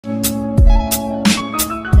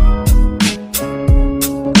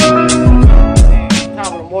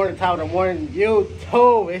Top of the morning,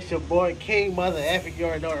 YouTube. It's your boy King, mother effing, you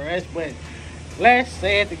already know the rest, but let's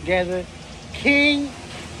say it together. King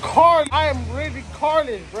Car. I am really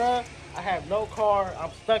carless, bruh. I have no car.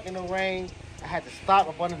 I'm stuck in the rain. I had to stop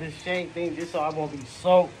up under this shade thing just so I won't be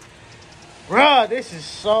soaked. Bruh, this is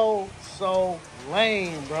so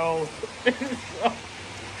lame, bro. This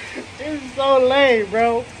is so lame,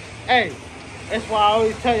 bro. Hey, that's why I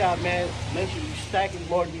always tell y'all, man, make sure you're stacking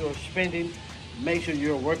more than you're spending. Make sure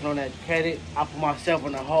you're working on that credit. I put myself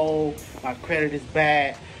in a hole. My credit is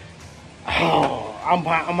bad. Oh, I'm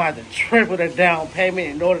gonna have to triple the down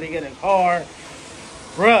payment in order to get a car.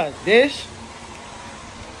 Bruh, this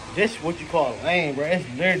what you call lame, bruh. It's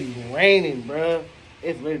literally raining, bruh.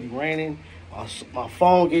 It's literally raining. My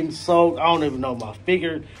phone getting soaked. I don't even know my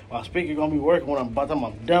speaker gonna be working when by the time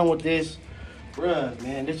I'm done with this. Bruh,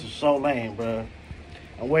 man, this is so lame, bruh.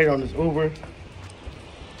 I'm waiting on this Uber.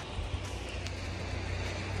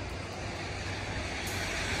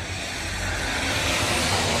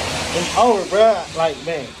 It's over, bruh. Like,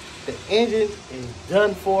 man, the engine is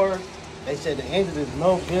done for. They said the engine is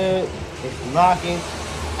no good. It's knocking.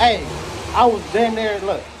 Hey, I was down there.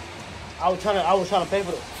 Look, I was trying to pay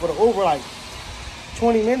for the Uber like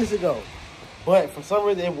 20 minutes ago, but for some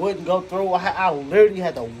reason it wouldn't go through. I literally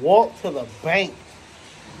had to walk to the bank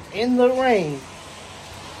in the rain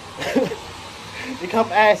to come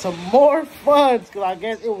add some more funds because I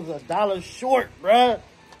guess it was $1 short, bruh.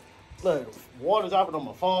 Look, water dropping on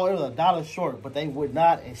my phone. It was $1 short, but they would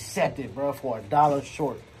not accept it, bro, for $1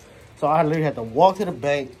 short. So I literally had to walk to the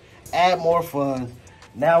bank, add more funds.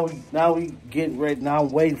 Now we getting ready. Now I'm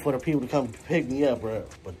waiting for the people to come pick me up, bro.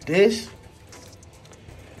 But this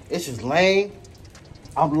is lame.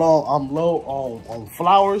 I'm low on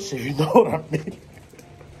flowers, if you know what I mean.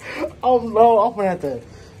 I'm low. I'm gonna have to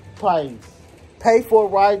probably pay for a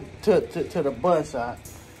ride to the bus stop.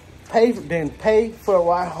 Then pay for a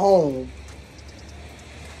ride home.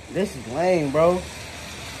 This is lame, bro. This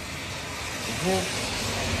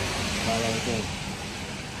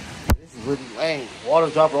is really lame. Water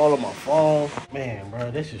dropping all on my phone. Man,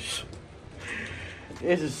 bro, this is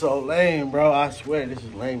so lame, bro. I swear, this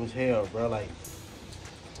is lame as hell, bro. Like,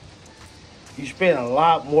 you spend a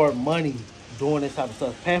lot more money doing this type of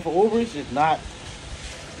stuff. Paying for Ubers is not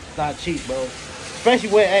cheap, bro. Especially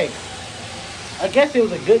when, hey, I guess it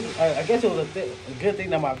was a good thing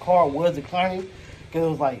that my car was declining, because it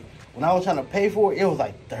was like when I was trying to pay for it, it was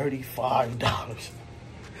like $35.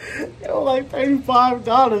 It was like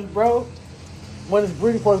 $35, bro. When it's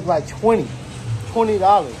really supposed to be like $20,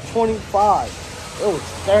 $25. It was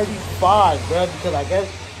 $35, bro. Because I guess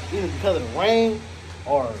either because of the rain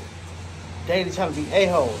or they just trying to be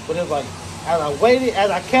a-holes. But it was like as I waited, as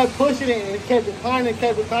I kept pushing it and it kept declining, it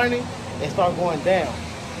started going down.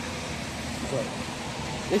 But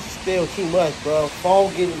this is still too much, bro.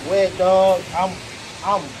 Phone getting wet, dog. I'm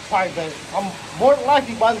more than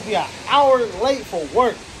likely about to be an hour late for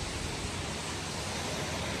work.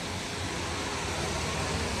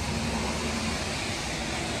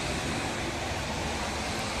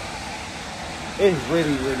 It's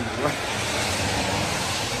really rough.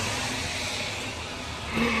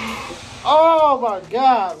 Oh my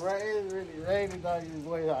God, bro. It's really raining on you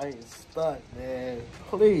boys. I ain't stuck, man.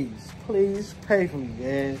 Please pay for me,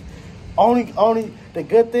 man. Only the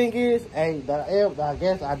good thing is, hey, I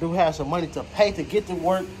guess I do have some money to pay to get to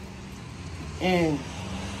work. And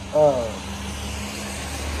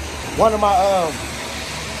one of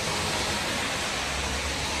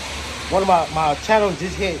my channels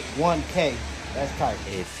just hit 1K. That's tight.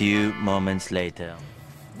 A few moments later.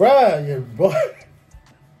 Bruh, your boy.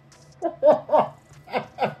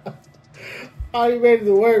 Are you ready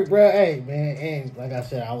to work, bruh? Hey, man, and like I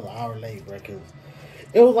said, I was an hour late, bruh, because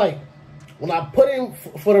it was like, when I put in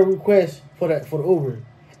for the request for the Uber,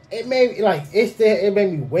 it made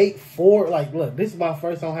me wait for, like, look, this is my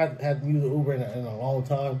first time I had to use the Uber in a long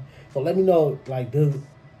time. So let me know, like, does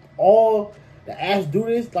all the apps do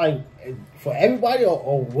this, like, for everybody,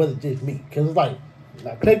 or was it just me? Because it's like,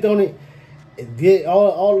 I clicked on it, it did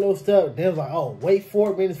all the little stuff. Then it was like, oh, wait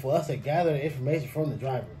 4 minutes for us to gather the information from the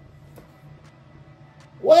driver.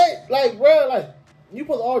 What? Like, bro, like, you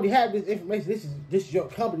supposed to already have this information. This is your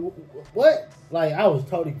company. What? Like, I was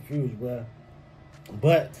totally confused, bro.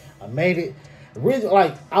 But I made it. The reason,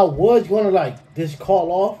 like, I was going to, like, just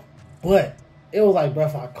call off, but it was like, bro,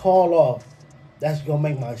 if I call off, that's going to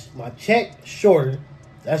make my check shorter.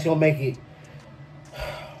 That's going to make it,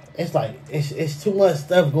 it's like, it's too much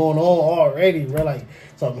stuff going on already, bro. Like,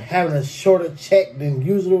 so having a shorter check than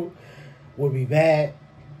usual would be bad.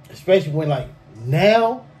 Especially when, like,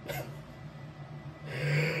 now,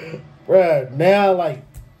 bruh, now, like,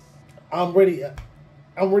 I'm ready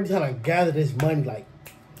trying to gather this money. Like,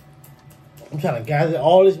 I'm trying to gather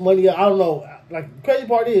all this money. I don't know. Like, the crazy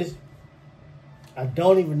part is, I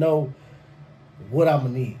don't even know what I'm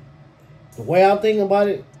gonna need. The way I'm thinking about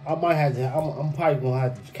it, I might have to. I'm probably gonna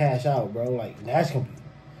have to cash out, bro. Like, that's gonna be,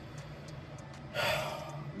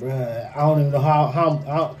 bruh. I don't even know how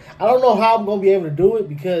I don't know how I'm gonna be able to do it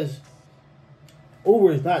because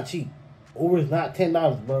Uber is not cheap. Uber is not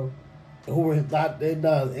 $10, bro. Uber is not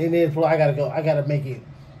 $10, and then I gotta go. I gotta make it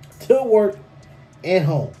to work and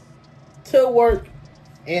home, to work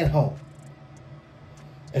and home.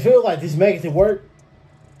 It feels like just make it to work.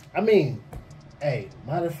 I mean, hey,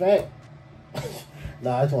 matter of fact,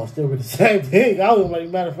 nah, I just want to still with the same thing. I was like,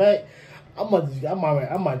 matter of fact, I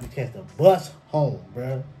might just catch the bus home,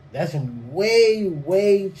 bro. That's gonna be way,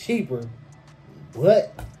 way cheaper.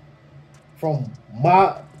 But from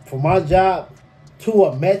my job to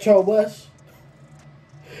a metro bus,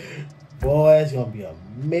 boy, it's gonna be a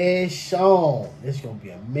mission. It's gonna be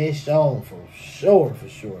a mission for sure,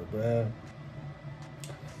 bro.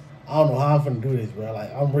 I don't know how I'm gonna do this, bro.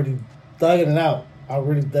 Like, I'm really thugging it out. I'm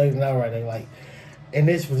really thugging it out right now. Like, in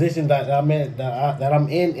this position that I'm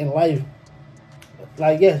in life.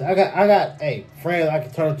 Like, yes, I got friends I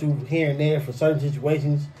can turn to here and there for certain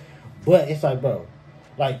situations, but it's like, bro,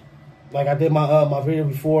 like I did my video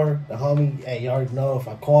before, the homie, hey, you already know if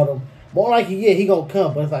I called him, more likely, yeah, he gonna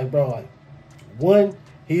come, but it's like, bro, like, one,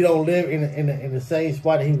 he don't live in the same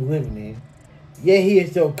spot that he was living in. Yeah, he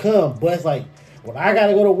still come, but it's like, when I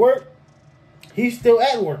gotta go to work, he's still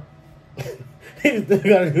at work. He's still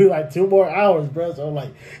gotta do like 2 more hours, bro. So like,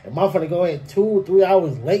 am I gonna go in 2 or 3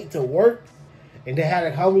 hours late to work, and then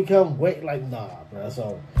have the homie come wait? Like, nah, bro.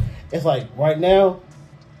 So it's like right now,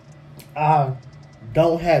 I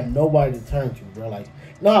don't have nobody to turn to, bro. Like,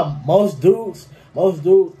 nah, most dudes,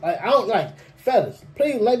 like, I don't like. Fellas,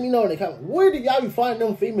 please let me know in the comments, where do y'all be finding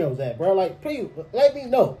them females at, bro? Like, please let me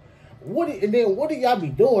know. What do y'all be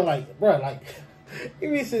doing? Like, bro, like,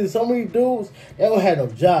 you be seeing so many dudes, they don't have no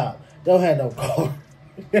job, they don't have no car,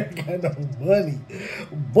 they got no money,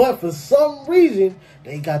 but for some reason,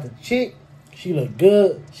 they got the chick, she look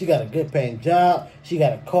good, she got a good paying job, she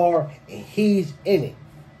got a car, and he's in it.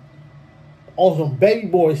 On some baby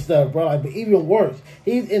boy stuff, bro. Like, but even worse,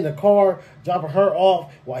 he's in the car dropping her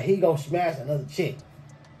off while he go smash another chick.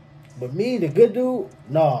 But me, the good dude,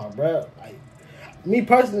 nah, bro. Like, me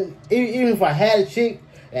personally, even if I had a chick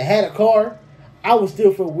that had a car, I would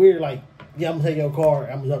still feel weird. Like, yeah, I'm gonna take your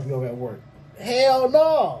car, I'm gonna drop you over at work. Hell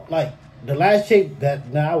no. Like, the last chick that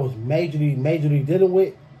I was majorly dealing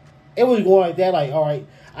with, it was going like that. Like, all right,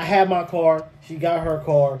 I had my car, she got her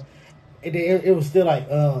car. And then it was still like,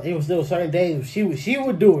 it was still certain days she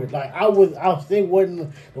would do it. Like, I still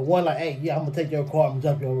wasn't the one like, hey, yeah, I'm gonna take your car, I'm gonna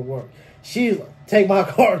drop you over to work. She's like, take my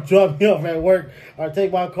car, drop me off at work, or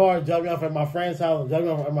take my car, drop me off at my friend's house, drop me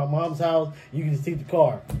off at my mom's house. You can just take the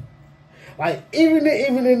car. Like, even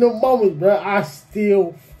in the moments, bro, I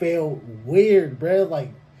still felt weird, bro.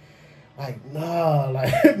 Like nah,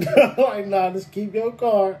 like nah, just keep your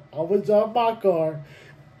car. I'm gonna drop my car.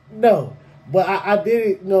 No. But I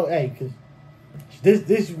did it, hey, cause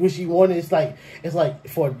this is what she wanted. It's like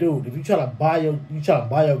for a dude, if you trying to buy your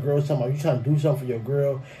girl something, or you trying to do something for your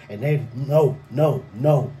girl, and they no,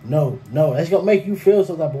 that's gonna make you feel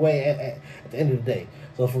some type of way at the end of the day.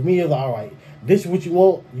 So for me, it's like, all right, this is what you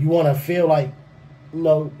want. You want to feel like,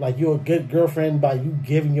 like you're a good girlfriend by you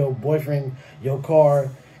giving your boyfriend your car,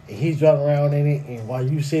 and he's driving around in it, and while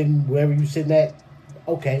you sitting wherever you sitting at,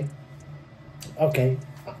 okay.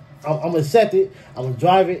 I'm gonna accept it. I'm gonna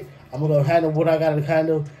drive it. I'm gonna handle what I gotta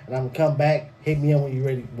handle, and I'm gonna come back. Hit me up when you're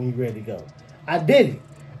ready to go. I did it,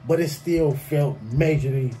 but it still felt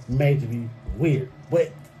majorly weird.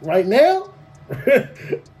 But right now,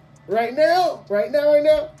 right now,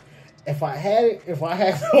 if I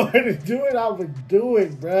had somebody to do it, I would do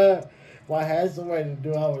it, bruh. If I had somebody to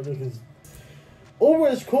do it, I would do it. Because Uber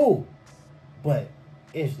is cool, but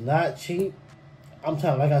it's not cheap. I'm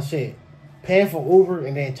telling you, like I said, paying for Uber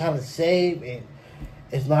and then trying to save, and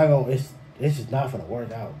it's just not gonna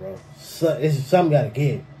work out, bro. So it's just something gotta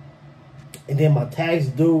give. And then my tax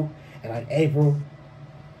due in like April,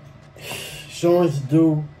 insurance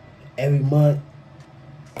due every month.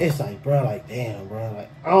 It's like, bro, like, damn, bro, like,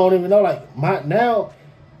 I don't even know, like,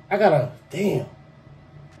 I gotta, damn.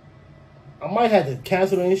 I might have to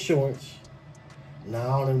cancel the insurance. No,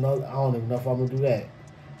 I don't even know if I'm gonna do that.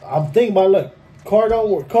 I'm thinking about, look, car don't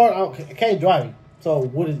work. I can't drive it. So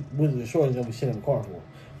what is the insurance gonna be sitting in the car for?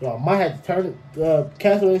 So I might have to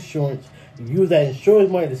cancel the insurance, use that insurance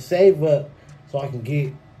money to save up so I can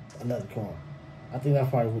get another car. I think that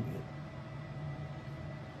probably would be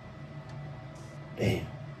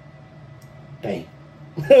Damn.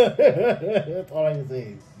 That's all I can say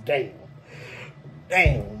is damn.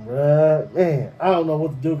 Damn, bro. Man, I don't know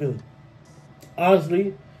what to do because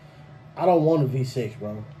honestly, I don't want a V6,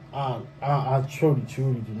 bro. I truly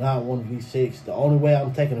do not want a V6. The only way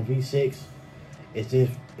I'm taking a V6 is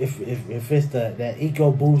if it's that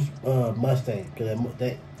EcoBoost Mustang, because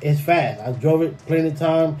that it's fast. I drove it plenty of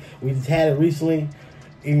time. We just had it recently,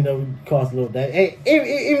 even though it cost a little. That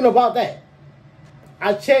even about that,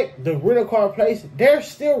 I checked the rental car place. They're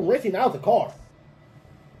still renting out the car.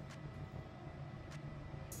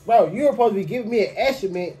 Bro, you're supposed to be giving me an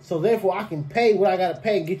estimate, so therefore I can pay what I gotta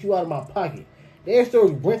pay and get you out of my pocket. They're still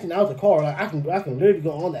renting out the car. Like I can literally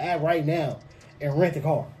go on the app right now and rent the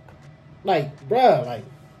car. Like, bro, like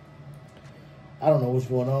I don't know what's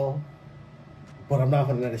going on, but I'm not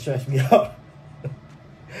gonna let it stress me out.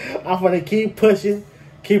 I'm gonna keep pushing,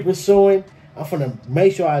 keep pursuing. I'm gonna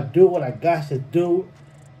make sure I do what I got to do.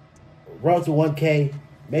 Road to 1K.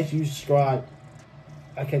 Make sure you subscribe.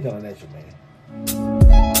 I can't tell on that shit, man.